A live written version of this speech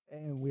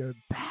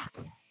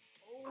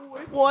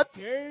What?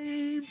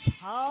 Game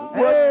time.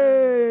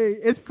 Hey,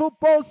 it's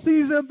football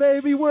season,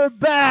 baby. We're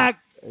back.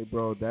 Hey,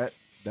 bro, that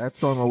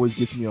song always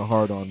gets me a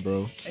hard on,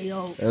 bro. Hey,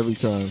 yo, Every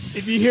time.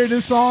 if you hear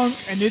this song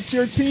and it's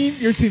your team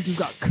just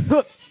got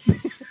cooked.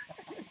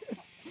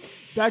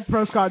 Dak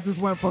Prescott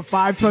just went for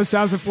 5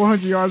 touchdowns and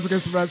 400 yards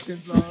against the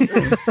Redskins.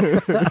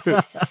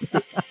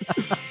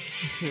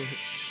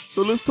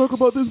 So let's talk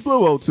about this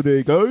blowout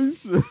today,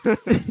 guys.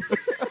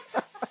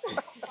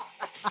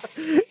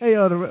 Hey,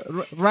 yo,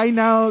 right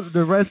now,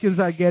 the Redskins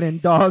are getting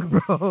dog,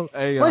 bro.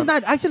 Hey, well,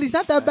 it's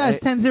not that bad.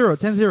 It's 10-0,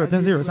 10-0,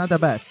 10-0. It's not that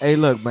bad. Hey,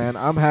 look, man,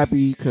 I'm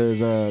happy because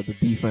the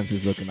defense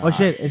is looking. Oh,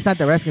 shit. It's not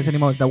the Redskins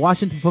anymore. It's the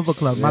Washington Football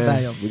Club. My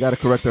bad, yo. We got to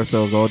correct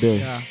ourselves all day.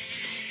 Yeah.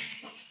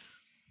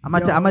 I'm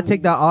gonna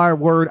take the R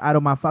word out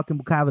of my fucking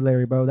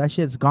vocabulary, bro. That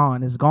shit's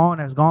gone. It's gone.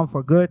 It's gone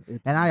for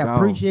good. And I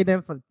appreciate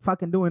them for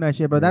fucking doing that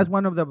shit, bro. That's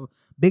one of the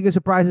biggest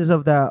surprises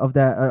of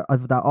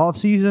the off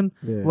season.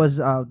 Was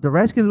the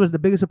Redskins was the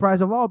biggest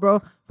surprise of all,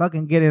 bro.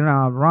 Fucking getting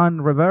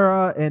Ron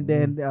Rivera and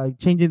then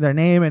changing their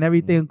name and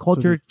everything,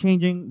 culture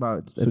changing,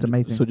 bro. It's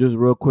amazing. So just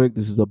real quick,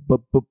 this is a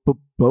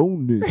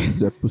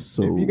bonus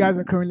episode. If you guys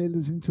are currently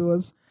listening to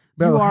us,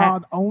 Bro, you are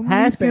on OnlyFans.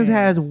 Haskins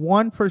has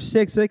 1 for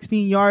 6,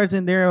 16 yards,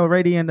 and they're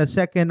already in the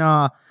second.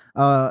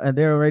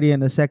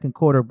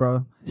 Quarter,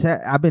 bro.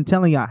 I've been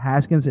telling y'all,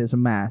 Haskins is a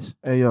mass.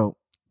 Hey, yo.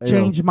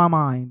 Changed my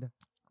mind.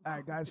 All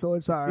right, guys. So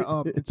it's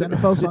our it's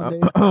NFL Sunday,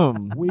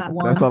 week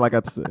 1. That's all I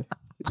got to say.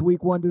 It's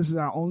week 1. This is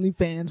our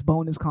OnlyFans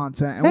bonus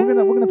content, and we're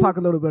gonna talk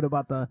a little bit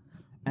about the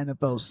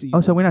NFL season.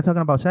 Oh, so we're not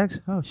talking about sex?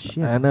 Oh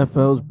shit.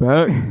 NFL's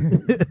back.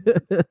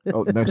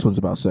 Oh, next one's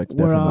about sex.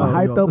 We're Definitely.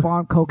 hyped up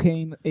on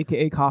cocaine,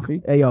 aka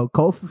coffee. Hey yo,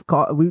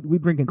 we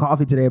drinking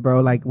coffee today,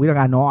 bro. Like we don't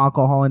got no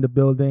alcohol in the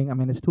building. I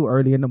mean, it's too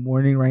early in the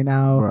morning right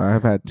now. Bro,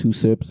 I've had 2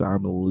 sips.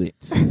 I'm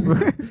lit.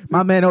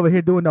 My man over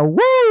here doing the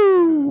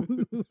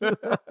woo.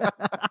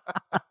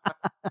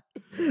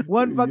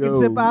 One fucking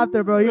sip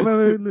after, bro.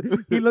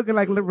 He looking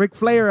like Ric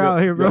Flair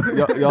out here, bro.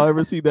 Y'all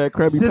ever see that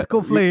Krabby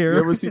Cisco Flair? You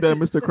ever see that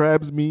Mr.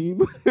 Krabs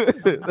meme?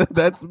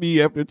 That's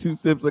me after 2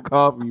 sips of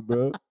coffee,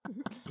 bro.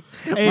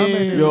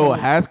 Hey. Yo,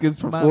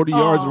 Haskins for 40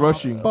 yards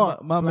rushing.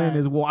 My man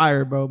is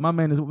wired, bro. My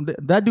man is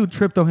that dude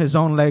tripped on his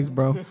own legs,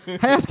 bro.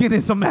 Haskins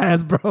is some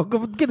ass, bro.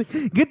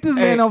 Get this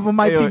man off of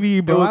my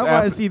TV, bro. I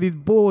want to see these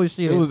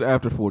bullshit. It was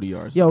after 40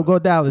 yards. Yo, go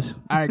Dallas.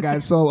 All right,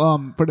 guys.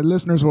 So for the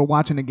listeners who are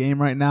watching the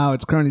game right now,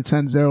 it's currently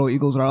 10-0.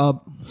 Eagles are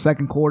up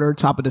second quarter,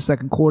 top of the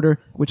second quarter,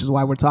 which is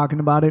why we're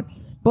talking about it.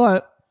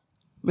 But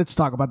let's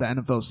talk about the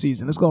NFL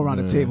season. Let's go around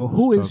the table.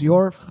 Who is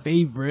your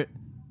favorite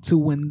to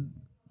win?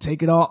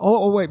 Take it all.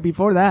 Oh, wait.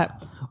 Before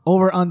that,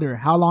 over under.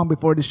 How long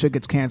before this shit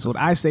gets canceled?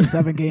 I say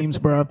 7 games,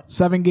 bro.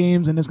 7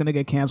 games, and it's gonna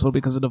get canceled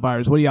because of the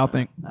virus. What do y'all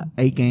think?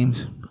 8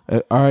 games.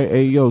 All right,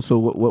 hey, yo. So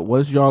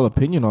what's y'all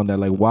opinion on that?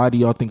 Like, why do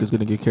y'all think it's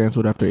gonna get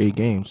canceled after 8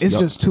 games? It's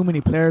just too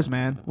many players,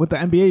 man. With the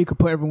NBA, you could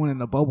put everyone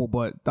in a bubble,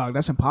 but dog,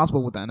 that's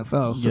impossible with the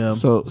NFL. Yeah.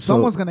 So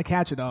Someone's gonna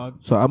catch it, dog.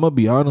 So I'm gonna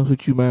be honest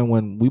with you, man.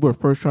 When we were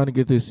first trying to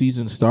get this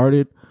season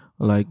started,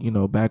 like, you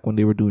know, back when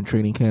they were doing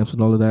training camps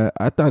and all of that,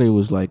 I thought it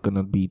was like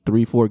gonna be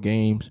 3-4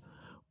 games.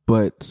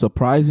 But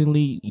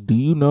surprisingly, do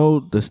you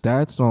know the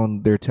stats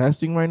on their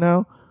testing right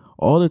now?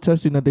 All the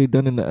testing that they've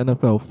done in the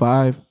NFL,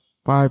 five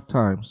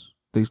times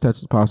they've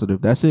tested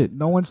positive. That's it.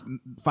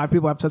 5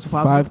 people have tested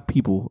positive. 5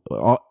 people,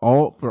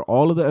 all for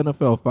all of the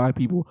NFL. 5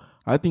 people.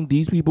 I think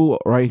these people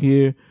right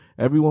here,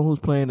 everyone who's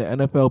playing the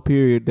NFL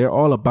period, they're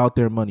all about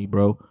their money,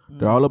 bro.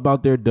 They're all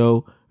about their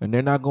dough, and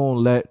they're not gonna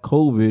let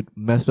COVID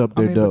mess up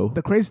their dough.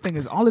 The crazy thing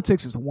is, all it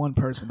takes is one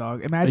person,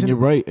 dog. Imagine.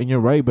 And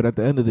you're right. But at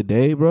the end of the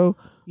day, bro,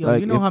 Yo,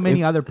 like, you know how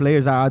many other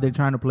players are out there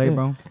trying to play,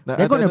 bro?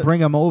 They're going to bring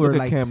them over.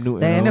 Like Cam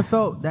Newton, the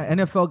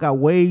NFL got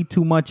way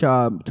too much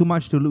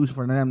to lose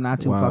for them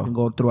not to fucking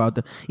go throughout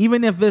the.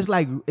 Even if it's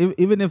like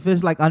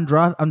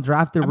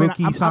undrafted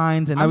rookie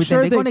signs and everything,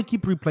 they're going to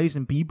keep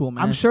replacing people,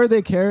 man. I'm sure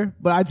they care,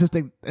 but I just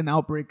think an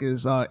outbreak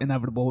is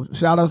inevitable.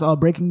 Shout out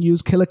breaking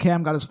news: Killer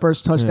Cam got his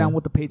first touchdown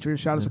with the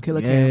Patriots. Shout out to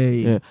Killer Cam.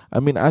 Yeah, I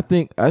mean, I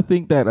think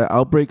that an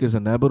outbreak is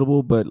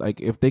inevitable, but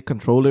like if they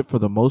control it for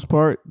the most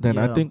part, then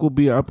I think we'll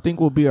be all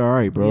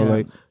right, bro.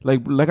 Yeah.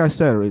 Like I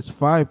said, it's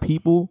 5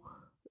 people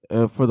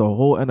for the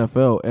whole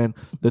NFL, and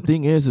the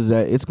thing is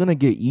that it's gonna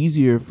get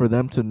easier for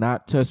them to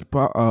not test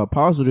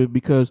positive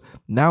because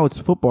now it's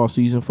football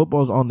season.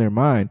 Football's on their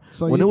mind.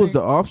 So when it was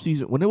the off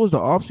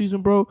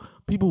season, bro,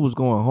 people was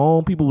going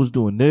home. People was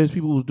doing this.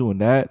 People was doing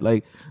that.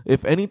 Like,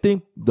 if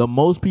anything, the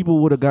most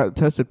people would have got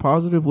tested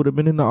positive would have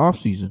been in the off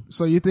season.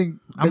 So you think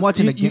I'm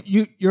watching the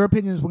game? Your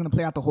opinion is we're gonna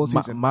play out the whole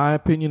season. My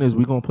opinion is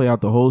we're gonna play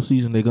out the whole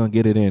season. They're gonna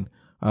get it in.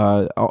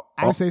 I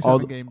say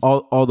 7 games.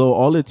 Although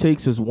all it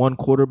takes is one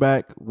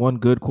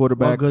good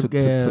quarterback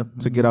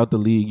to get out the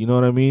league. You know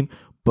what I mean?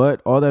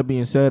 But all that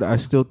being said, I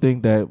still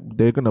think that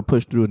they're gonna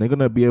push through and they're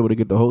gonna be able to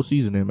get the whole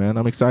season in. Man,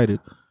 I'm excited.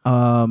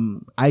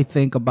 I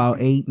think about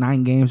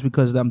 8-9 games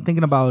because I'm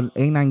thinking about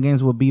 8-9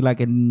 games will be like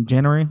in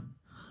January,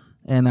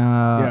 and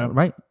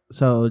right.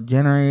 So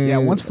January. Yeah,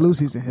 once flu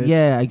season hits.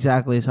 Yeah,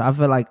 exactly. So I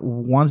feel like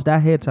once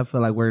that hits, I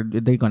feel like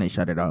they're gonna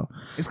shut it off.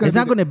 It's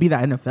not gonna be the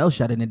NFL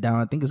shutting it down.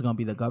 I think it's gonna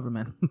be the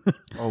government.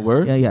 Oh,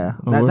 word? Yeah.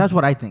 That's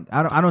what I think.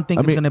 I don't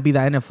think it's gonna be the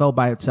NFL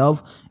by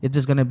itself. It's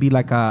just gonna be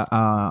like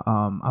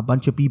a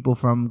bunch of people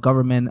from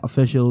government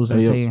officials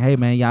and saying, "Hey,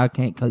 man, y'all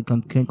can't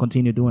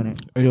continue doing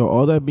it." Yo,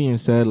 all that being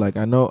said, like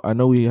I know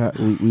we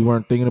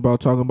weren't thinking about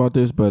talking about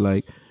this, but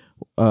like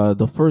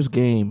the first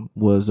game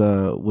was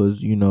the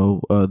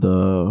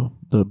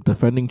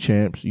defending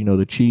champs,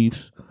 the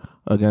Chiefs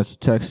against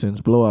the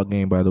Texans, blowout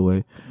game by the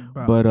way.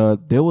 Bro.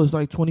 But there was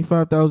like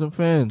 25,000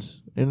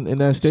 fans in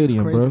that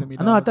stadium, bro.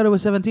 I thought it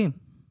was 17.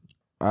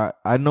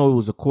 I know it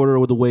was a quarter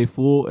of the way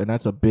full, and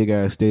that's a big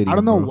ass stadium. I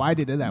don't know bro. why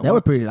they did that. They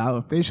were pretty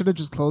loud. They should have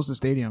just closed the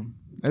stadium.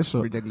 That's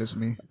ridiculous to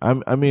me.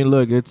 I mean,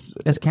 look, it's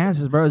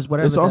Kansas, bro. It's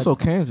whatever. It's also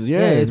Kansas,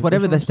 yeah. It's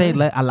whatever the state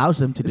allows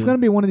them to do. It's gonna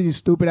be one of these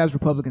stupid ass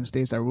Republican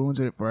states that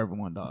ruins it for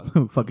everyone,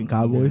 dog. Fucking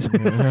Cowboys.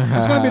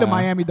 It's gonna be the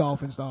Miami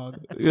Dolphins, dog.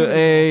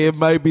 Hey, it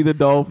might be the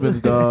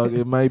Dolphins, dog.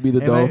 It might be the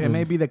Dolphins. It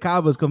may be the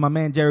Cowboys because my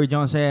man Jerry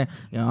Jones said,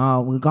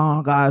 we're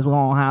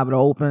gonna have it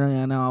open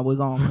and we're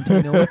gonna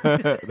continue.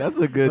 That's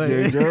a good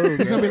Jerry Jones.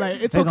 It's gonna be like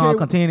it's we're okay. Gonna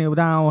continue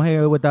down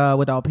here with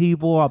our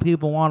people. Our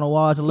people want to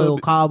watch a little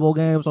Cowboy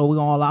game, so we're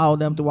gonna allow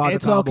them to watch.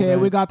 It's the Cowboy okay. game.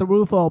 We got the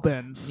roof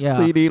open. Yeah,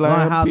 CD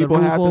Lamb. People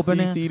have to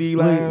see CD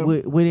Lamb.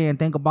 We didn't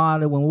think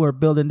about it when we were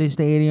building this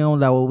stadium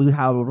that we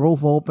have a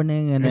roof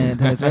opening and then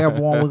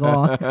everyone we're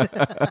going.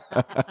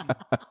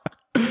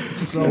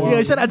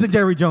 So shout out to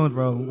Jerry Jones,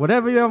 bro.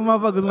 Whatever y'all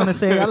motherfuckers want to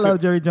say, I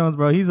love Jerry Jones,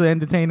 bro. He's an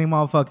entertaining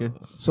motherfucker.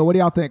 So what do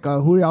y'all think?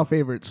 Who are y'all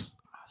favorites?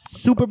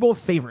 Super Bowl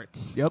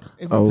favorites. Yep.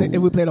 If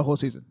we play the whole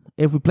season.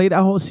 If we play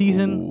that whole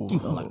season,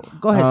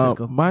 go ahead,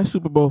 Cisco. My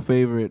Super Bowl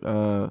favorite,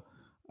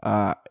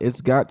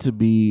 it's got to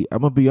be.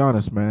 I'm gonna be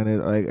honest, man.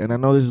 And I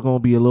know this is gonna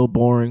be a little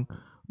boring,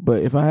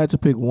 but if I had to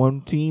pick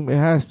one team, it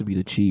has to be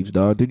the Chiefs,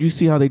 dog. Did you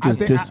see how they just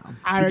did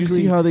you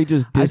see how they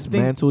just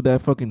dismantled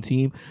that fucking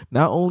team?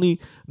 Not only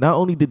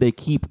did they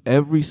keep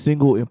every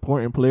single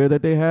important player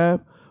that they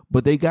have,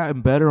 but they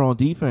gotten better on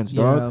defense,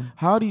 dog. Yeah.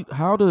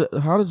 How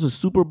does the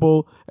Super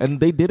Bowl, and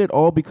they did it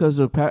all because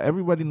of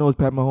everybody knows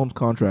Pat Mahomes'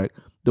 contract.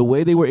 The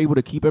way they were able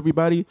to keep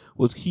everybody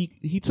was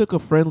he took a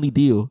friendly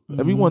deal. Mm-hmm.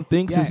 Everyone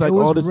thinks it's like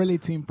all this really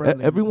team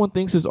friendly. Everyone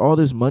thinks it's all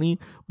this money,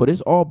 but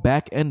it's all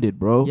back ended,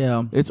 bro.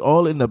 Yeah, it's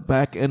all in the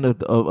back end of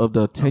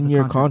the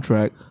 10-year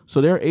contract.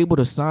 So they're able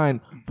to sign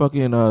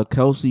fucking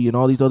Kelsey and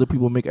all these other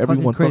people, make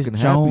everyone fucking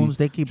Jones,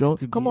 happy. They keep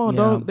come on,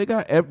 dog.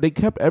 They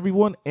kept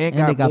everyone and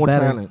got more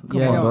better talent.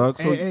 Come on, dog.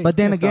 So, but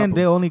then again,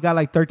 they only got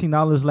like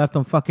 $13 left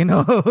on fucking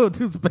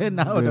to spend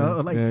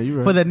now. Like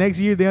right. For the next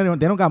year, they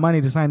don't got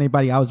money to sign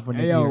anybody else for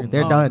next year.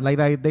 They're done. Like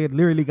they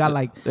literally got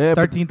like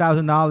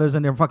 $13,000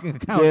 in their fucking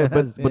account. Yeah,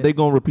 but they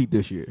gonna repeat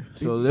this year,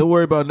 so they'll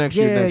worry about next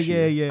year.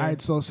 Yeah. All right,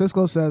 so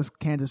Cisco says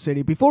Kansas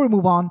City. Before we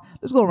move on,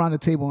 let's go around the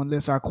table and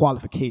list our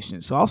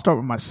qualifications. So I'll start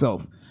with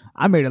myself.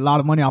 I made a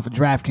lot of money off of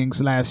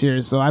DraftKings last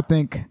year, so I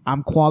think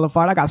I'm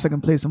qualified. I got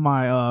second place in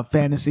my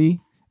fantasy.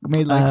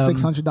 Made like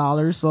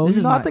 $600. So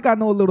I think I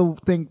know a little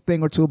thing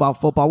or two about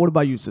football. What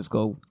about you,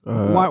 Cisco?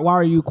 Why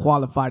are you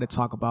qualified to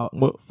talk about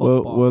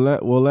football?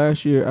 Well,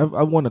 last year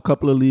I won a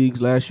couple of leagues.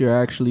 Last year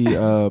I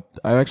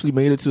actually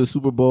made it to the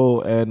Super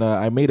Bowl, and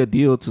I made a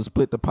deal to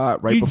split the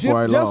pot before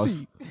I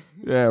lost.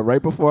 Yeah,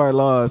 right before I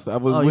lost, I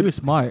was. You were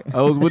smart.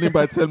 I was winning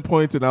by 10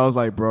 points, and I was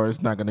like, "Bro,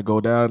 it's not gonna go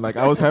down." Like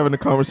I was having a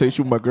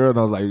conversation with my girl, and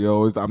I was like,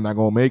 "Yo, I'm not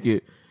gonna make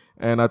it."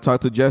 And I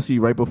talked to Jesse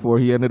right before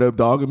he ended up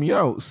dogging me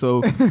out.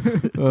 So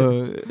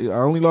I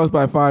only lost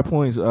by 5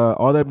 points.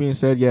 All that being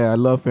said, yeah, I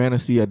love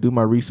fantasy. I do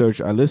my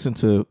research. I listen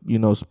to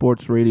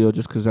sports radio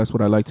just because that's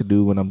what I like to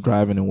do when I'm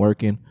driving and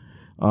working.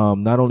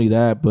 Not only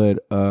that, but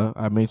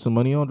I made some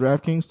money on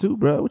DraftKings too,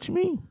 bro. What you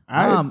mean?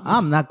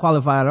 I'm not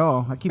qualified at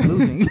all. I keep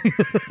losing.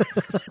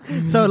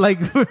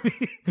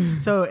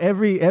 So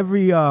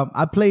every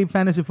I played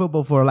fantasy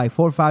football for like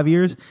 4 or 5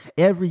 years.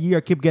 Every year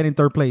I keep getting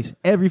third place.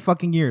 Every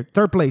fucking year,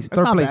 third place.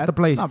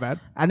 Not bad.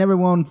 I never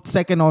won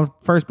second or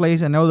first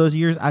place. And all those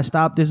years I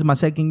stopped. This is my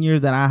second year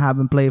that I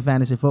haven't played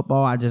fantasy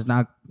football. I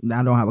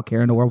don't have a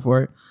care in the world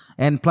for it.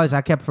 And plus,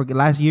 I kept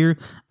last year,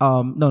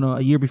 a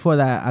year before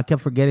that, I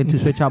kept forgetting to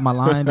switch out my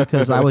line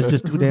because I was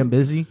just too damn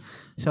busy.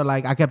 So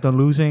like I kept on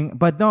losing.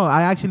 But no,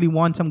 I actually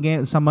won some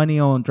money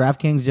on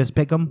DraftKings. Just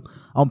pick 'em.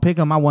 On pick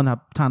 'em, I won a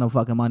ton of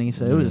fucking money.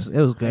 So it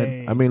was good.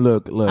 Hey. I mean,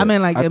 look. I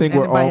mean, like, I think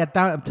by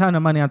a ton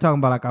of money, I'm talking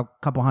about like a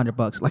couple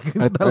 $100. Like, it's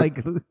not like.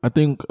 I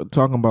think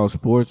talking about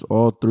sports,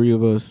 all three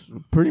of us,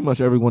 pretty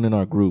much everyone in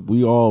our group,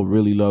 we all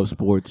really love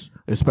sports,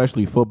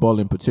 especially football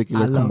in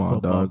particular. Come on,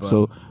 football, dog.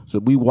 bro. So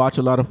we watch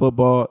a lot of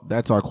football.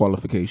 That's our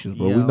qualifications,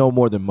 bro. Yeah. We know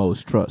more than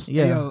most. Trust.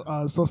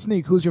 Yeah. So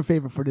Sneak, who's your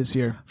favorite for this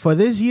year? For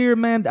this year,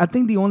 man, I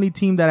think the only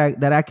team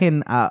that I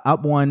can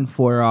up one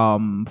for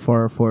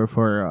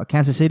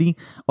Kansas City,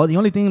 or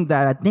the only thing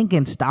that I think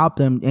can stop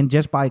them, and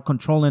just by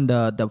controlling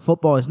the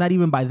football, it's not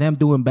even by them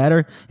doing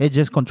better. It's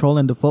just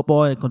controlling the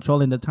football and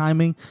controlling the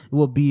timing. It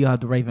will be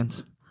the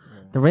Ravens.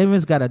 The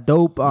Ravens got a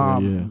dope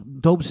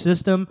dope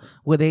system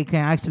where they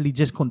can actually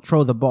just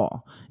control the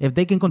ball. If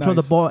they can control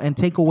the ball and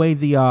take away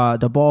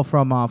the ball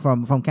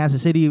from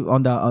Kansas City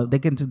on the they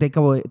can take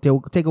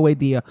away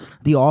the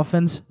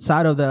offense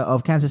side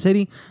of Kansas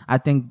City. I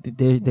think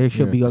there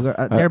should be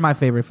they're my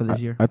favorite for this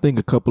year. I think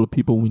a couple of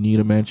people we need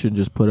to mention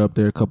just put up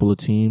there a couple of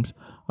teams.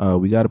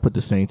 We got to put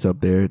the Saints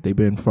up there. They've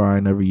been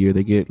fine every year.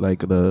 They get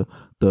like a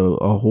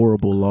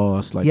horrible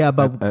loss, like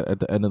but at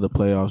the end of the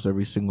playoffs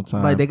every single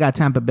time. But they got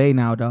Tampa Bay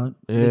now, though.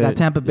 They got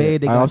Tampa Bay.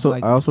 They got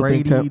I also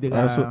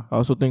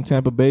think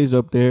Tampa Bay's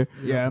up there.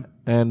 Yeah.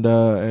 And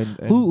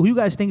who you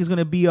guys think is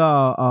gonna be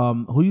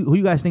who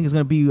you guys think is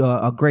gonna be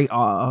a great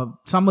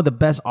some of the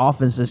best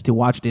offenses to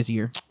watch this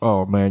year?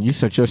 Oh man, you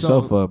set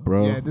yourself up,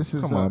 bro. Yeah,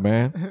 come on,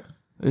 man.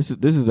 This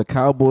is a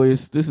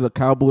Cowboys. This is a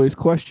Cowboys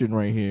question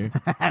right here.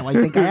 Why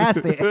you think I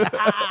asked it?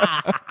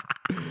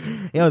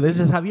 Yo, this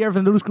is Javier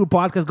from the Loose Crew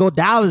Podcast. Go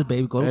Dallas,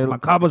 baby. Go my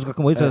Cowboys.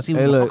 Can wait to see.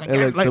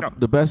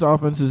 The best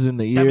offenses in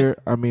the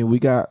year. I mean, we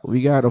got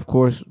of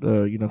course,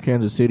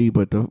 Kansas City,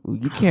 but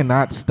you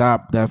cannot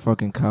stop that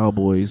fucking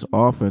Cowboys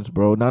offense,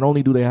 bro. Not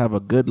only do they have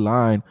a good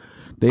line.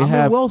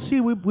 We'll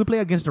see. We play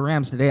against the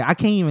Rams today. I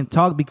can't even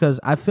talk because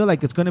I feel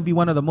like it's going to be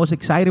one of the most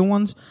exciting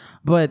ones.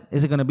 But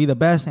is it going to be the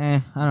best?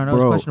 I don't know.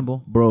 It's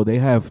questionable. Bro,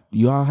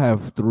 y'all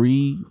have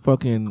 3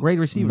 fucking great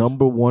receivers.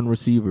 Number 1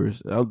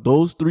 receivers.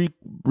 Those 3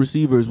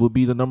 receivers would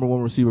be the number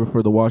 1 receiver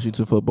for the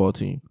Washington football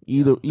team.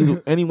 Either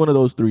any one of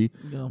those 3.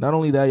 Yeah. Not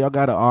only that, y'all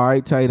got an all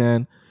right tight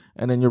end.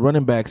 And then your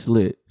running back's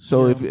lit.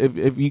 So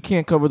if you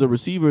can't cover the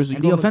receivers,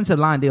 the offensive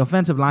line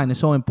is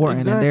so important,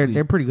 exactly. And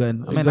they're pretty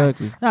good.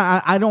 Exactly.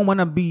 I don't want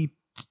to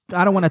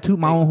toot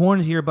my own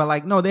horns here,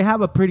 but they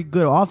have a pretty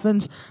good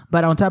offense.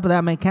 But on top of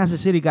that, man,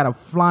 Kansas City got a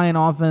flying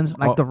offense.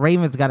 The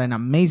Ravens got an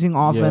amazing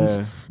offense.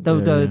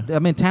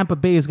 Tampa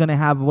Bay is going to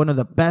have one of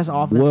the best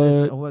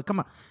offenses. Come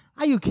on.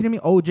 Are you kidding me?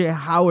 OJ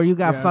Howard, you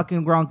got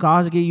fucking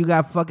Gronkowski, you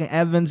got fucking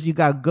Evans, you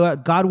got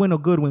Godwin or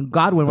Goodwin?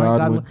 Godwin.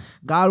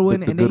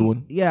 The good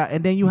one. Yeah,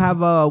 and then you have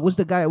what's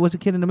the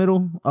kid in the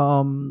middle?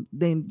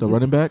 The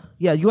running back?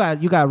 Yeah,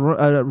 you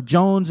got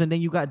Jones, and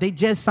then they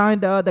just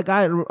signed the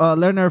guy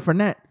Leonard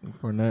Fournette. You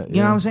know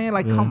what I'm saying?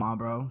 Come on,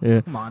 bro.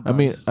 Yeah. Come on. I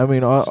mean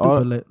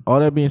all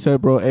that being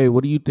said, bro, hey,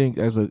 what do you think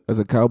as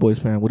a Cowboys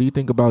fan? What do you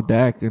think about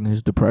Dak and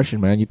his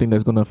depression, man? You think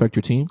that's going to affect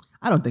your team?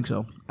 I don't think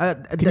so.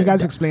 Can you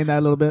guys explain that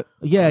a little bit?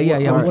 Yeah.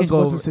 What's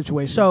the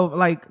situation? So,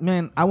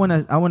 man, I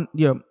want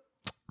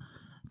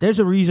there's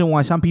a reason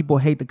why some people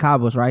hate the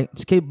Cowboys, right?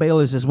 Skip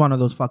Bayless is one of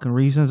those fucking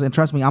reasons. And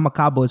trust me, I'm a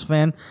Cowboys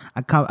fan,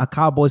 a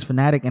Cowboys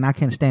fanatic, and I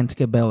can't stand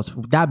Skip Bayless.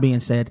 That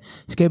being said,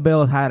 Skip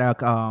Bayless had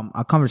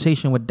a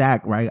conversation with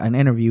Dak, right? An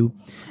interview.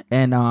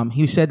 And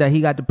he said that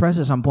he got depressed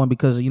at some point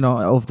because,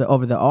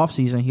 over the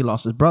offseason, he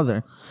lost his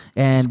brother.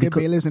 And Skip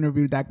Bayless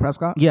interviewed Dak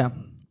Prescott? Yeah.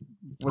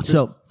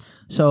 So,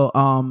 Skip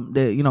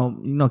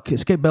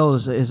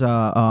Bayless is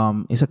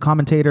a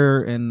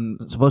commentator and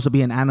supposed to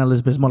be an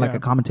analyst, but it's more like a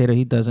commentator.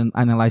 He doesn't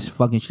analyze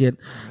fucking shit.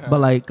 Yeah.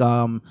 But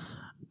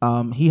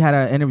he had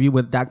an interview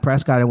with Dak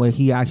Prescott where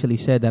he actually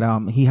said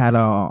that he had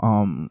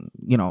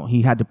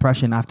he had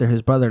depression after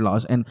his brother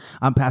lost and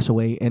passed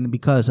away, and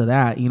because of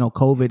that,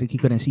 COVID, he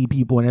couldn't see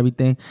people and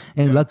everything.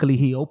 And luckily,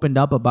 he opened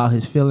up about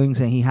his feelings,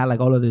 and he had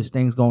all of these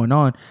things going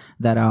on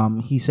that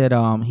he said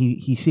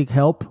he seek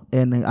help,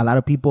 and a lot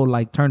of people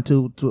turned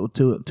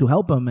to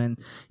help him, and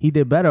he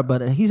did better.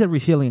 But he's a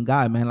resilient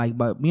guy, man.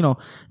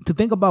 To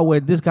think about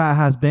where this guy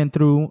has been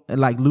through,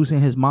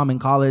 losing his mom in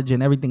college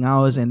and everything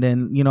else, and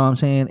then what I'm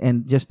saying,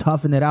 and just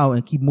toughen it out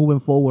and keep moving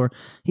forward.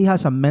 He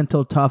has a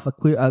mental tough.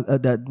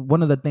 That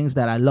one of the things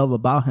that I love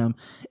about him,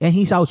 and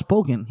he's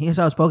outspoken. He's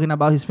outspoken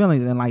about his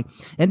feelings,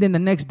 and then the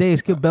next day,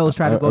 Skip Bayless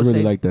tried to go. I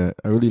really like that.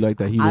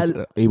 He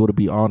was able to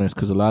be honest,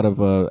 because a lot of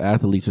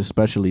athletes,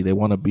 especially, they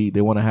want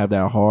to have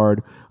that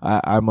hard.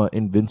 I'm an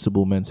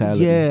invincible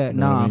mentality. Yeah,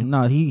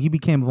 he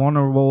became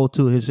vulnerable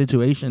to his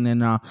situation,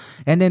 and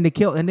then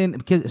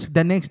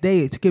the next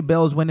day, Skip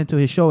Bayless went into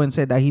his show and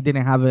said that he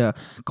didn't have a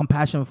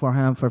compassion for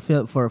him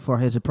for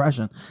his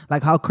depression.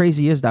 How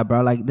crazy is that,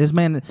 bro? This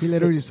man, he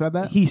literally said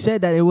that. He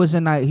said that it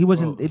wasn't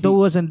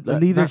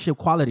leadership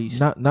qualities.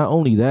 Not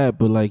only that,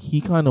 but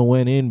he kind of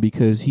went in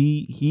because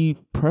he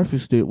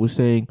prefaced it with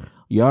saying,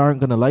 "Y'all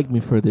aren't gonna like me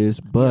for this,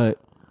 but."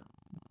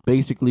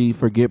 Basically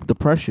forget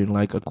depression.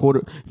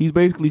 He's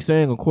basically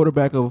saying a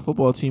quarterback of a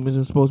football team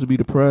isn't supposed to be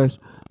depressed.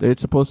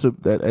 It's supposed to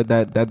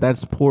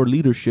that's poor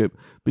leadership,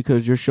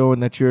 because you're showing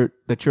that you're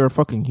a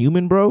fucking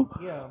human, bro.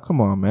 Yeah. Come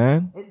on,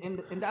 man.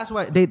 And that's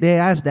why they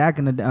asked Dak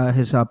in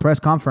his press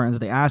conference.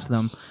 They asked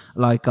them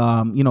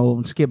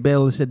Skip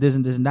Bayless said this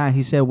and this and that.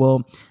 He said,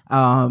 well,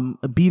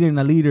 being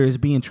a leader is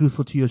being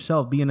truthful to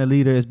yourself. Being a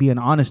leader is being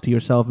honest to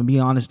yourself and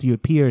being honest to your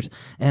peers.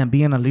 And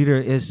being a leader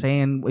is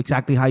saying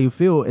exactly how you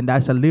feel, and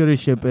that's a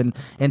leadership. And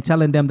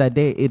telling them that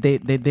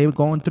they're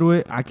going through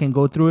it, I can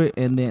go through it,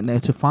 and then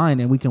it's fine,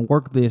 and we can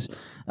work this.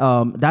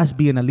 That's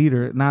being a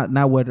leader,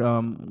 not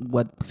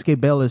what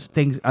Skip Bayless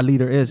thinks a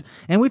leader is.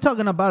 And we're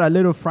talking about a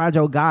little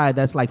fragile guy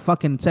that's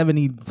fucking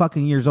 70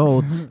 fucking years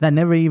old that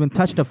never even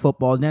touched a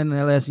football.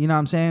 Nonetheless, you know what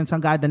I'm saying? Some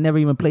guy that never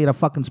even played a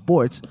fucking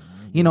sports.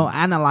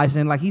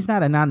 analyzing. Like, he's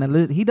not an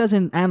analyst. He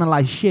doesn't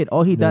analyze shit.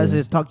 All he does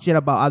is talk shit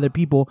about other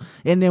people.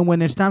 And then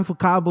when it's time for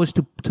Cowboys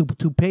to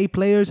pay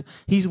players,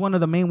 he's one of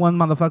the main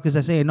motherfuckers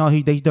that say, no,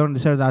 they don't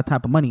deserve that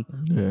type of money.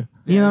 Yeah.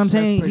 You know what I'm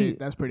saying?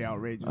 That's pretty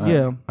outrageous.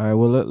 Yeah. All right,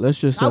 well, let's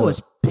just... I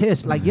was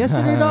pissed. Like,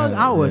 yesterday, dog,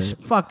 I was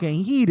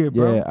fucking heated,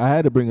 bro. Yeah, I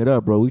had to bring it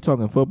up, bro. We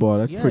talking football.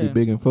 That's pretty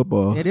big in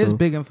football. It is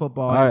big in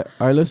football. All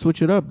right, let's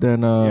switch it up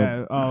then.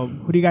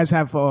 Who do you guys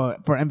have for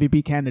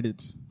MVP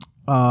candidates?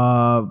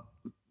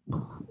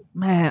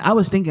 Man, I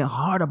was thinking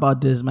hard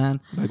about this, man.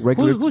 Like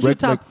regular, who's your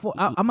top four?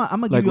 I'm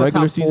gonna give you a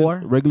top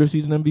four. Regular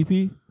season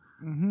MVP.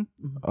 Mm-hmm.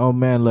 Oh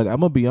man, look, I'm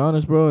gonna be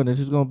honest, bro, and this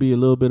is gonna be a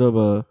little bit of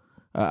a.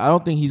 I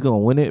don't think he's gonna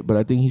win it, but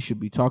I think he should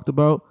be talked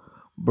about,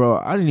 bro.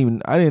 I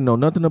didn't know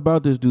nothing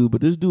about this dude,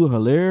 but this dude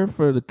Hilaire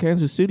for the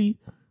Kansas City.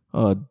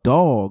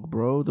 Dog,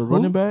 bro, the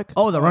running back.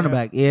 Oh, the running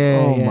back.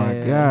 Yeah. Oh my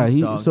god.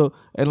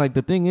 And like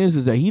the thing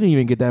is that he didn't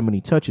even get that many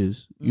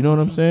touches. You know what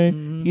I'm saying?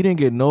 Mm-hmm. He didn't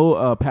get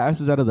no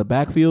passes out of the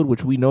backfield,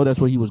 which we know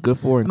that's what he was good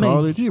for in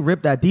college. He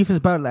ripped that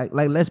defense, but like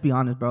let's be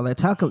honest, bro.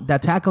 That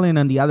tackling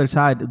on the other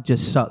side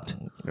just sucked.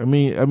 I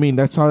mean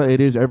that's how it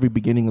is every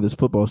beginning of this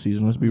football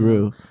season. Let's be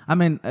real. I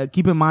mean,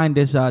 keep in mind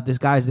this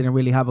guys didn't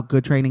really have a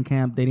good training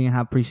camp. They didn't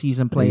have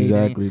preseason play.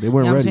 Exactly. They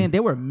weren't you know ready. what I'm saying? They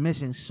were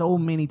missing so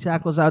many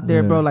tackles out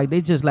there, bro. Like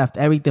they just left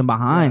everything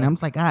behind. I'm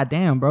just like, God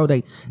damn, bro.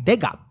 They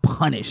got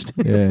punished.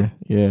 Yeah.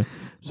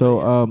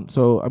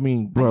 So I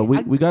mean, bro,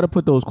 we got to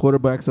put those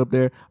quarterbacks up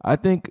there. I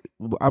think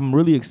I'm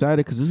really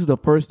excited because this is the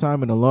first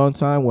time in a long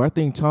time where I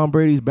think Tom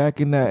Brady's back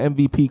in that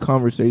MVP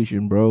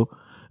conversation, bro.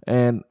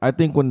 And I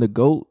think when the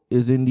GOAT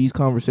is in these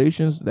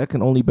conversations, that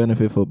can only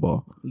benefit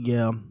football.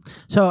 Yeah.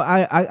 So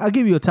I'll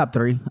give you a top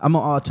three. I'm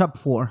a top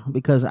four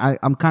because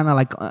I'm kind of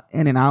like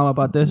in and out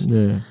about this.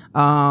 Yeah.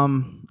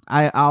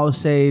 I'll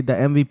say the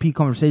MVP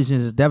conversation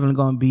is definitely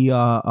going to be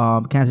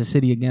Kansas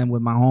City again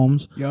with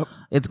Mahomes. Yep.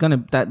 It's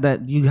gonna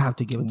that you have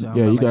to give it to him.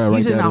 Yeah, you gotta write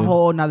he's in that a in.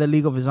 whole another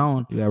league of his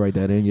own. You gotta write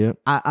that in. Yep.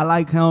 I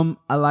like him.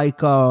 I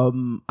like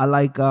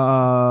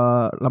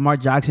Lamar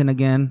Jackson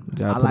again.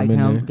 Gotta I put like him in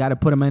him. there. Got to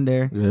put him in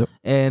there. Yep.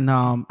 And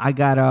I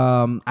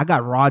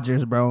got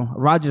Rodgers, bro.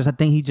 Rodgers, I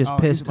think he just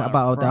pissed he's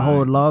about to that fry.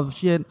 whole Love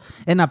shit.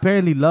 And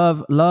apparently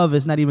Love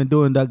is not even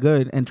doing that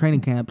good in training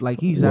camp.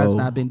 Like has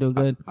not been doing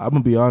good. I'm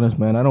gonna be honest,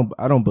 man. I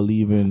don't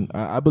believe in.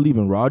 I believe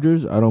in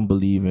Rodgers. I don't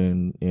believe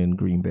in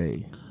Green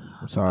Bay.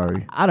 I'm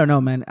sorry. I don't know,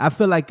 man. I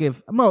feel like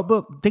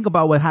but think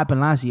about what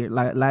happened last year.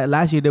 Like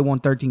last year they won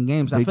 13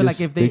 games. I feel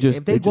like if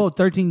they go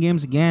 13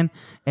 games again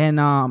and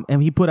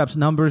he put up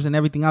numbers and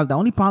everything else, the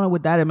only problem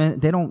with that,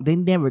 man, they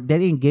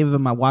didn't give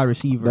him a wide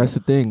receiver. That's the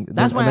thing.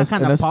 That's why I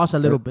kind of paused a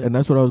little bit. And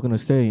that's what I was gonna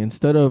say.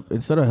 Instead of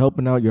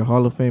helping out your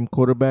Hall of Fame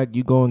quarterback,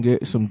 you go and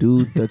get some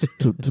dude that's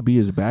to be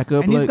his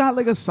backup. And he's got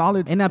like a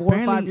solid 4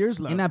 or 5 years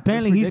left. And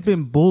apparently he's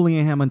been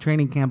bullying him in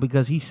training camp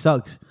because he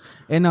sucks.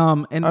 And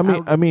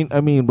I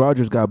mean,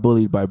 Rodgers got bullied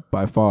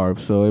by Favre,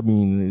 so I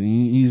mean,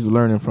 he's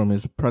learning from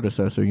his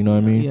predecessor. You know what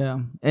I mean? Yeah.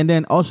 And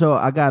then also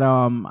I got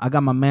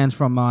my man's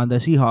from the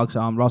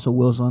Seahawks, Russell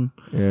Wilson.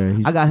 Yeah,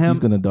 I got him. He's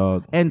gonna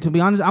dog. And to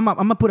be honest, I'm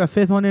gonna put a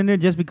fifth one in there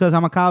just because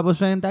I'm a Cowboys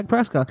fan. Dak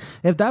Prescott.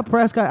 If Dak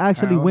Prescott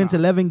actually wins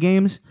 11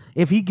 games,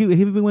 if he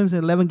wins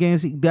 11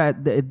 games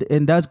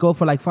and does go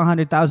for like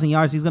 400,000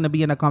 yards, he's gonna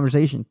be in a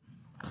conversation.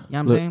 You know what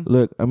I'm saying?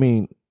 Look, I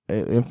mean,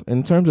 if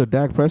in terms of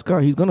Dak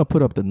Prescott, he's gonna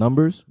put up the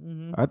numbers.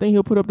 I think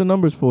he'll put up the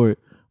numbers for it.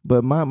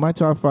 But my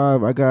top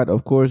five, I got,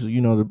 of course,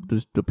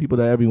 the people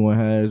that everyone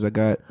has. I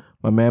got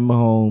my man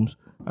Mahomes.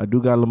 I do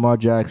got Lamar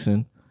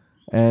Jackson,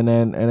 and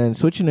then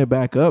switching it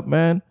back up,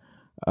 man.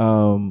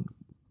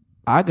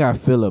 I got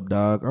Phillip,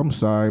 dog. I'm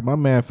sorry, my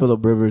man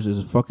Phillip Rivers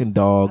is a fucking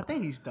dog. I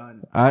think he's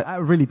done. I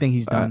really think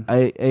he's done.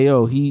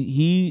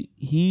 He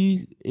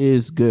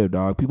is good,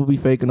 dog. People be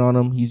faking on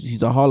him.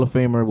 He's a Hall of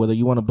Famer, whether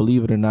you want to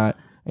believe it or not,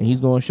 and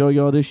he's going to show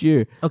y'all this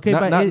year. Okay,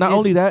 not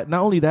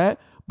only that.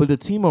 But the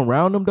team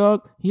around him,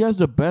 dog, he has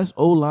the best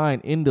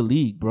O-line in the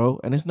league, bro.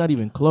 And it's not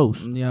even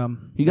close. Yeah.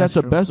 He got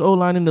the best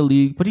O-line in the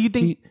league. But do you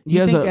think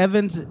not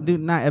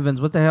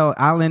Evans, what the hell,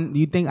 Allen, do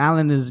you think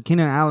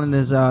Keenan Allen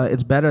is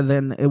it's better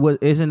than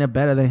isn't it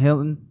better than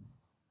Hilton?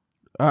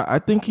 I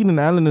think Keenan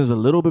Allen is a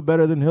little bit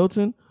better than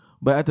Hilton,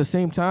 but at the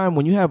same time,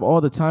 when you have all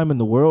the time in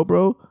the world,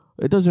 bro,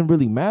 it doesn't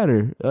really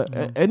matter.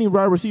 Any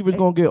wide receiver is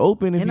gonna get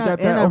open if you got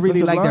that. And I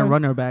really like line. that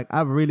runner back.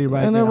 I really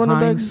like that runner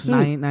back.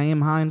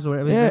 Naeem Hines or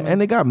whatever. Yeah,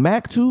 and they got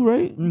Mac too,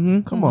 right?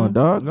 Mm-hmm. Come on,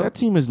 dog. Yep. That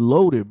team is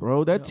loaded,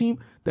 bro. That team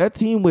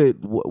with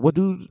what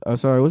dude?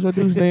 Sorry, what's that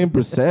dude's name?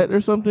 Brissett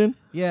or something?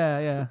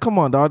 Yeah. Come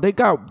on, dog. They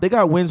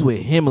got wins with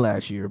him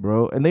last year,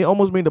 bro, and they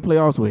almost made the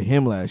playoffs with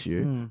him last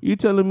year. You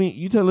telling me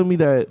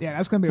that? Yeah,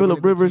 that's gonna be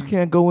Phillip Rivers team.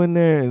 Can't go in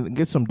there and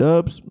get some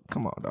dubs?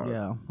 Come on, dog.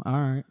 Yeah.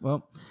 All right.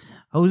 Well.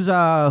 Who's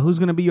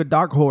gonna be your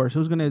dark horse?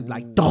 Who's gonna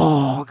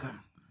dog?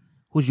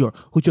 Who's your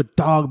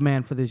dog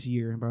man for this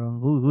year, bro?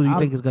 Who do you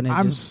think is gonna?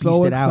 I'm just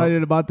so beast it excited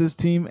out? about this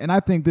team, and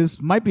I think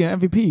this might be an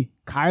MVP.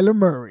 Kyler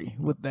Murray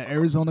with the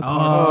Arizona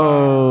Cardinals.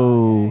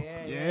 Oh,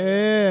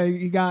 Yeah. Yeah,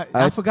 you got.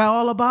 I forgot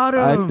all about him.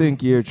 I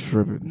think you're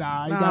tripping.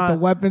 Nah, you got the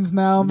weapons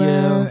now,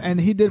 man. Yeah. And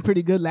he did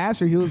pretty good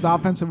last year. He was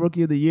Offensive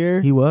Rookie of the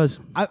Year. He was.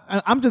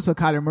 I'm just a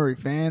Kyler Murray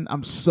fan.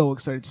 I'm so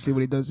excited to see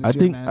what he does this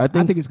year, man. I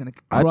think he's going to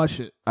crush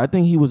it. I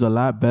think he was a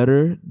lot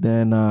better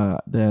than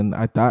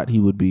I thought he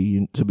would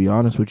be. To be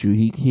honest with you,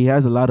 he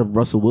has a lot of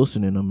Russell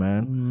Wilson in him,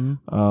 man.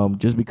 Mm-hmm.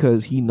 Just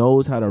because he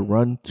knows how to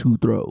run to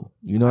throw.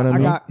 You know what I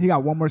mean? He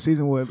got one more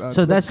season with.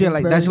 So that's your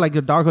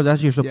your dark horse.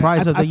 That's your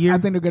surprise of the year. I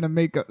think they're going to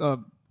make a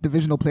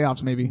divisional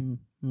playoffs, maybe.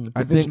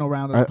 Divisional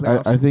round of the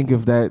playoffs. I think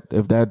if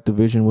that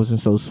division wasn't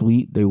so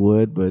sweet, they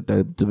would. But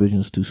that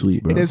division's too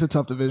sweet, bro. It is a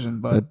tough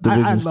division, but That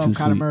division's I love too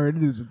Kyler sweet. Murray.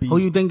 Dude's a beast. Who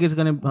you think is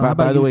gonna?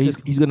 By the way,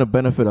 he's gonna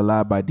benefit a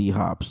lot by D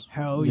Hops.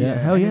 Hell Yeah, yeah,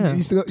 hell yeah. And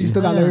you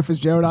still got Larry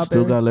Fitzgerald out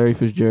Still there. got Larry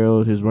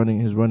Fitzgerald. His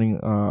running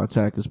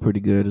attack is pretty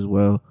good as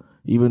well.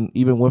 Even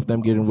with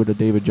them getting rid of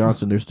David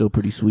Johnson, they're still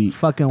pretty sweet.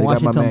 Fucking They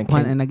got my Washington man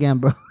punting again,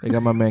 bro. They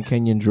got my man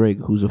Kenyon Drake,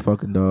 who's a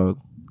fucking dog.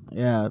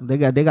 Yeah, they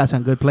got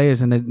some good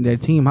players in their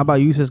team. How about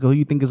you, Cisco? Who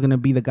you think is gonna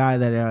be the guy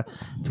that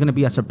it's gonna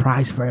be a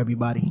surprise for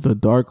everybody? The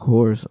dark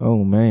horse.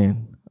 Oh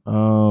man,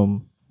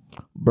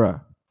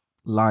 bruh,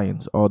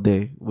 Lions all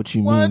day. What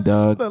you mean,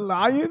 dog? The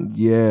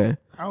Lions? Yeah.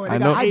 Oh, I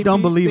know. I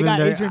don't believe they in got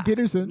their- Adrian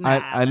Peterson.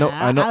 I know.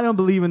 I don't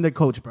believe in their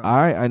coach, bro. All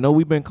right, I know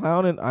we've been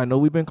clowning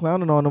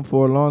on him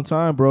for a long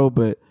time, bro.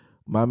 But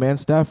my man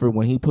Stafford,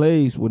 when he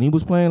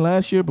was playing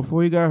last year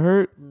before he got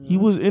hurt, he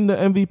was in the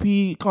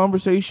MVP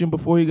conversation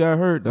before he got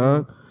hurt,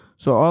 dog.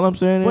 So all I'm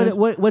saying is,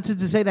 What's it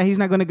to say that he's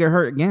not gonna get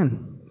hurt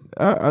again?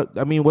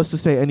 I mean, what's to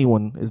say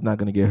anyone is not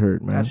going to get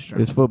hurt, man? That's true.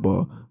 It's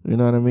football. You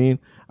know what I mean?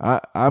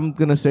 I'm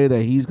going to say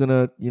that he's going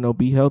to,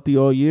 be healthy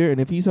all year.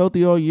 And if he's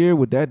healthy all year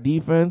with that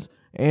defense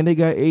and they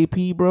got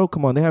AP, bro,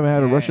 come on. They haven't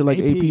had a rusher like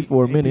AP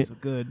for a minute. AP's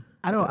good.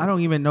 I don't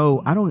even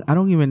know. I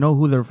don't even know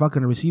who their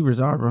fucking receivers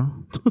are, bro.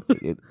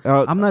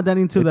 I'm not that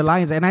into the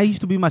Lions, and I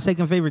used to be my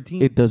second favorite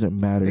team. It doesn't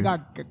matter. They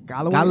got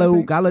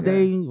Galladay.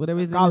 Galladay, whatever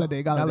his name is.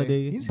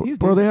 Galladay. He's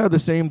Bro, they decent. have the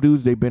same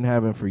dudes they've been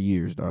having for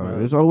years,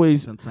 dog. It's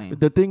always insane.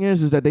 the thing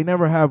is that they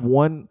never have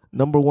one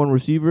number one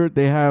receiver.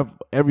 They have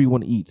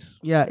everyone eats.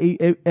 Yeah,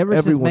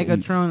 ever since Everyone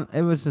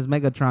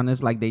Megatron,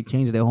 it's like they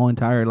changed their whole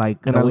entire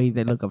the way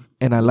they look.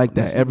 And I like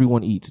that.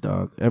 Everyone eats,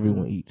 dog.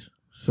 Everyone eats.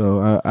 So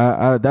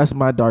I that's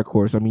my dark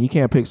horse. I mean, you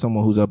can't pick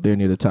someone who's up there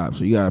near the top.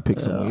 So you gotta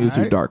pick someone. It's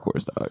your dark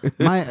horse, dog.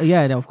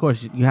 Of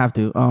course you have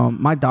to.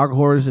 My dark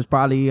horse is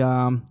probably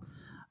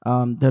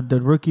the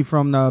rookie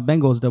from the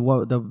Bengals.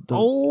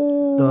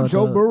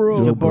 Joe Burrow.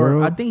 Joe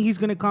Burrow. I think he's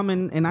gonna come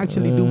in and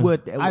actually do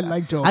what I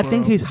like Joe I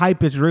think Burrow. his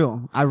hype is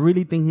real. I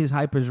really think his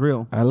hype is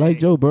real. I like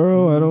Joe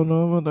Burrow. I don't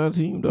know about that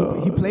team,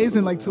 dog. He plays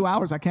in like 2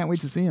 hours. I can't wait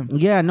to see him.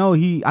 Yeah, no,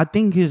 I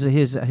think his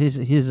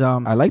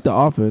I like the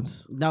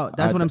offense. no,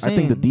 that's what I'm saying. I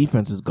think the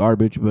defense is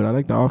garbage, but I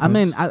like the offense. I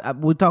mean,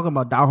 we're talking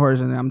about dark horse,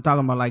 and I'm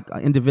talking about like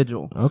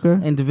individual. Okay.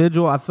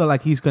 Individual, I feel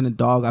like he's gonna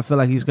dog. I feel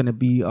like he's gonna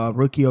be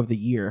rookie of the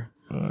year.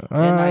 And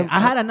I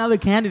had another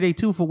candidate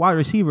too for wide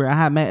receiver. I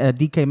had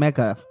DK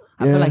Metcalf.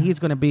 I feel like he's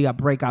gonna be a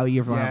breakout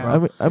year for him,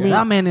 bro. I mean,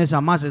 that man is a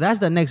monster. That's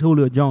the next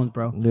Julio Jones,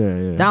 bro.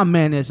 Yeah. That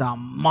man is a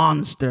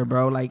monster,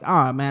 bro. Like,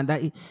 man,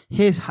 that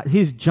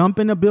his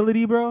jumping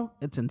ability, bro,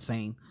 it's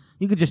insane.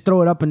 You could just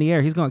throw it up in the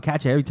air. He's gonna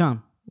catch it every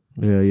time.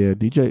 Yeah.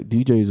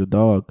 DJ is a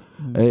dog.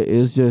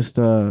 It's just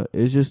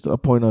a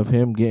point of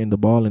him getting the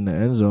ball in the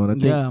end zone.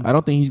 I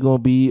don't think he's gonna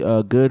be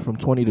good from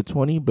 20 to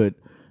 20, but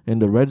in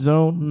the red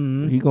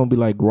zone, he's gonna be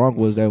like Gronk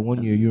was that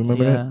one year. You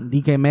remember that?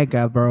 DK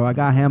Metcalf, bro. I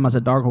got him as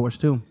a dark horse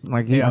too.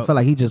 Like, I feel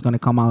like he's just gonna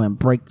come out and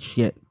break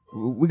shit.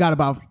 We got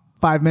about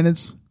 5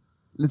 minutes.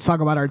 Let's talk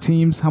about our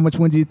teams. How much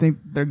win do you think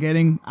they're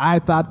getting? I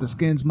thought the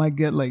Skins might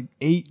get like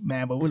 8,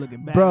 man, but we're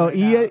looking bad. Bro, right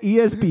now.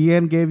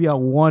 ESPN gave you a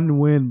 1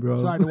 win, bro.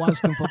 Sorry, the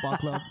Washington Football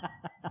Club.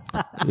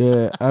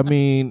 Yeah, I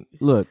mean,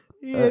 look,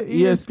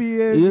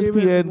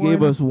 ESPN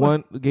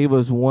gave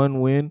us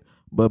one win.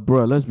 But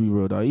bro, let's be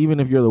real, dog. Even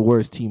if you're the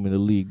worst team in the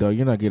league, dog,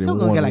 you're not getting Still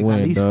one gonna get like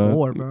win, at least dog.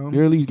 4, bro.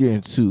 You're at least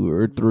getting 2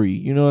 or 3.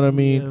 You know what I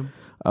mean?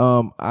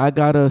 Yeah. I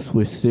got us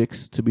with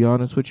 6. To be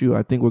honest with you,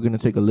 I think we're gonna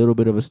take a little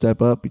bit of a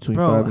step up between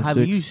 5 and 6.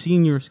 Have you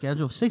seen your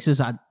schedule? 6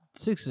 is.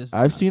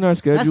 I've seen our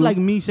schedule. That's like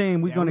me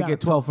saying we're gonna we get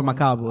got 12 for my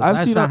Cowboys. I've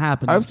That's seen not our,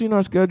 happening. I've seen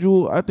our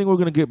schedule. I think we're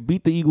gonna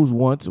beat the Eagles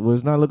once. Well,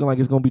 it's not looking like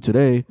it's gonna be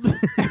today.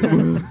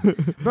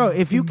 Bro,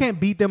 if you can't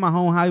beat them at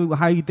home,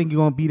 how you think you're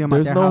gonna beat them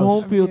There's at no their house?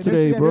 home field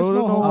today, bro. there's There's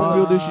no no home home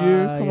field this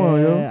year. Come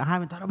on, yo. I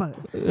haven't thought about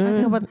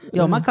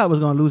it. My Cowboys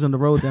gonna lose on the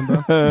road then,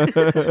 bro.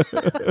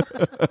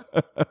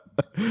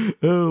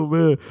 Oh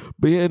man,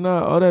 but yeah,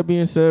 all that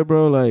being said,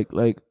 bro,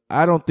 like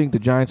I don't think the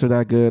Giants are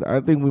that good. I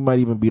think we might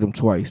even beat them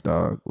twice,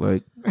 dog.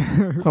 Like,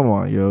 come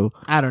on, yo.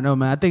 I don't know,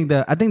 man. I think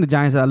the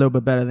Giants are a little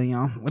bit better than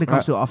y'all when it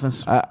comes to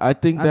offense. I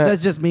think that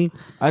That's just me.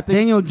 I think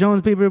Daniel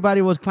Jones,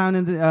 everybody was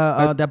clowning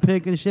that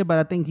pick and shit, but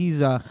I think he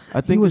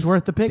was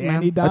worth the pick,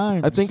 Danny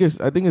man. Dimes. I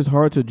think it's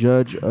hard to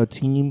judge a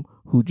team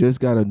who just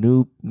got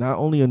not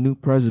only a new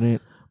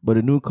president, but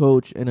a new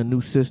coach and a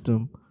new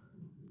system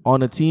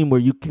on a team where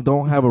you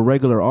don't have a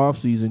regular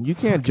offseason, you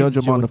can't judge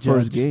them on the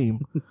first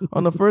game.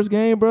 On the first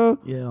game, bro.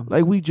 Yeah.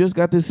 Like, we just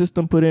got this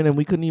system put in and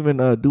we couldn't even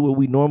do what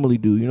we normally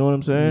do. You know what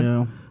I'm saying?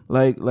 Yeah.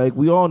 Like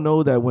we all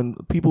know that when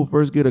people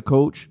first get a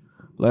coach,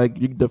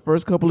 like the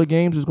first couple of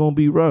games is going to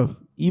be rough,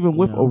 even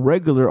with a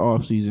regular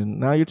offseason.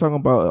 Now you're talking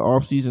about an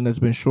offseason that's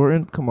been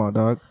shortened. Come on,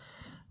 dog.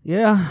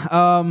 Yeah.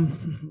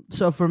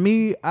 So for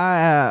me,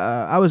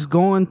 I was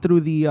going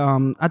through the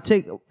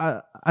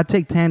I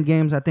take 10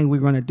 games. I think we're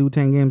going to do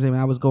 10 games. I mean,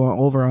 I was going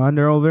over or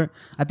under.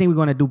 I think we're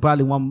going to do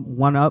probably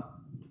one up,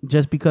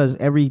 just because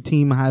every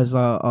team has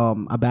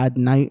a bad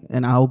night,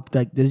 and I hope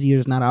that this year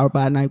is not our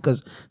bad night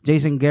because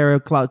Jason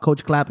Garrett,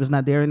 Coach Clapp is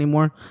not there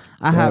anymore.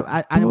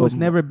 I was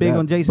never big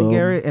on Jason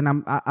Garrett,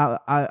 and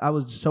I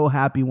was so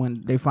happy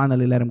when they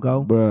finally let him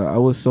go. Bro, I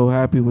was so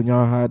happy when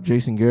y'all had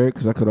Jason Garrett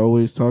because I could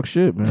always talk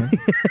shit, man.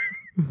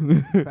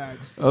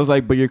 I was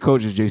like, but your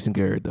coach is Jason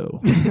Garrett, though.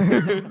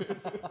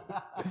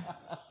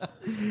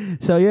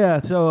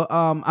 So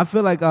I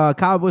feel like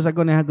Cowboys are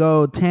gonna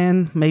go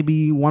 10,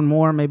 maybe one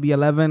more, maybe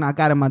 11. I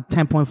got him at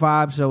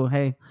 10.5. So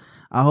hey,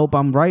 I hope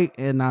I'm right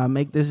and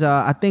make this.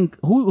 I think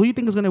who you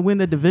think is gonna win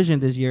the division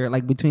this year?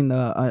 Like between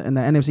the in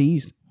the NFC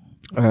East.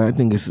 I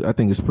think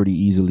it's pretty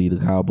easily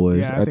the Cowboys.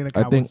 Yeah, I think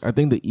the Cowboys. I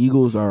think the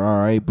Eagles are all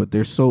right, but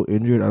they're so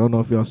injured. I don't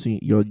know if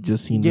y'all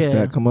just seen the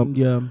stat come up.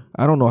 Yeah.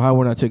 I don't know how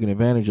we're not taking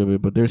advantage of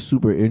it, but they're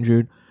super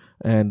injured,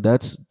 and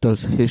that's the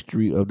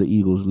history of the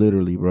Eagles,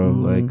 literally, bro.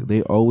 Mm-hmm. Like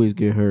they always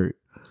get hurt.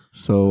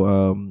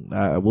 So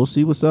we'll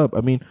see what's up.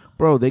 I mean,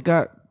 bro, they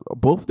got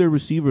both their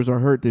receivers are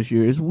hurt this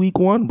year. It's week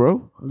 1,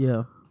 bro.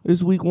 Yeah.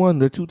 It's week 1.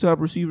 Their 2 top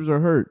receivers are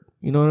hurt.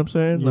 You know what I'm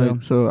saying? Yeah.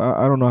 Like, so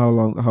I don't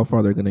know how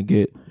far they're gonna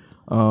get.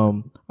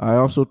 I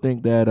also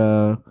think that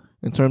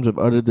in terms of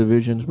other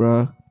divisions,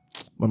 bro,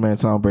 my man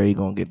Tom Brady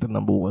gonna get the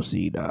number 1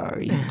 seed,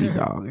 dog. He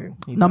dogging.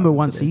 Number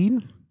 1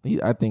 seed?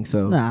 I think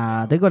so.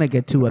 Nah, they're gonna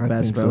get 2 at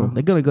best, bro. So.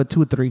 They're gonna go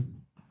 2 or 3.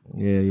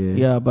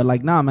 Yeah, but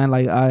like, nah, man.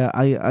 Like,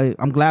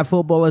 I'm glad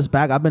football is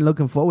back. I've been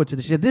looking forward to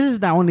this shit. This is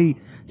the only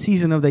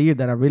season of the year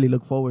that I really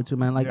look forward to,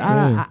 man. Like,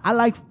 I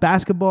like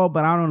basketball,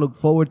 but I don't look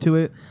forward to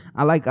it.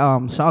 I like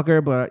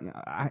soccer, but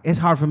it's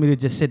hard for me to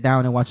just sit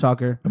down and watch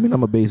soccer. I mean,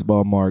 I'm a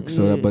baseball mark,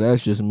 but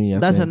that's just me.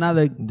 That's think.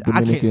 another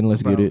Dominican.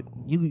 Let's get it.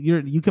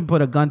 You can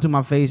put a gun to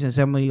my face and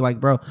tell me like,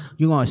 bro,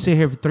 you gonna sit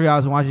here for 3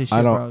 hours and watch this shit?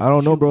 I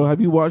don't know, bro.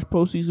 Have you watched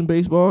postseason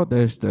baseball?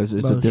 It's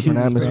a different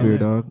atmosphere,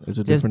 dog. It's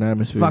a different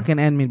atmosphere. Fucking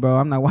end me, bro.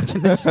 I'm not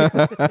watching that shit.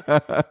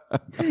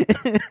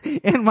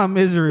 In my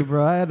misery,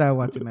 bro. I'm not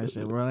watching that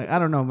shit, bro. Like, I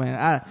don't know, man.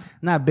 I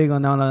not big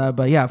on none of that,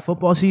 but yeah,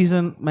 football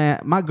season,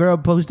 man. My girl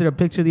posted a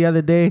picture the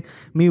other day,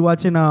 me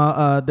watching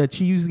the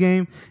Chiefs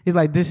game. He's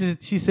like,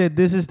 she said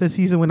this is the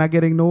season when I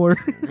get ignored.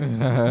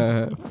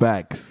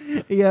 Facts.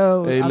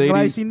 Yo, I'm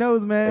glad she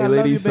knows, man. I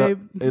love you, babe.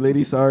 Hey,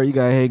 lady, sorry, you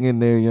gotta hang in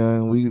there,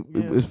 young.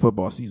 It's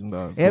football season,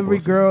 dog. Every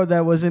girl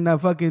that was in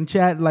that fucking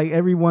chat, like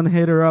everyone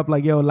hit her up,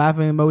 like, yo,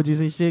 laughing emojis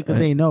and shit, because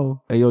they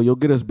know. Hey, yo, you'll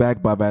get us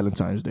back by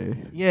Valentine's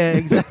Day. Yeah,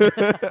 exactly.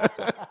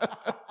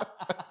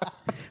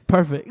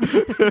 Perfect.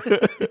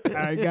 All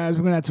right, guys,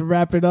 we're gonna have to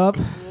wrap it up.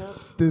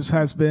 This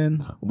has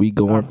been we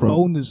going from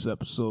bonus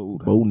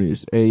episode.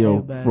 Bonus. Hey,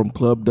 yo, from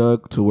Club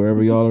Duck to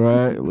wherever y'all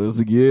are at.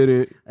 Let's get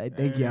it. Hey,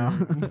 thank y'all.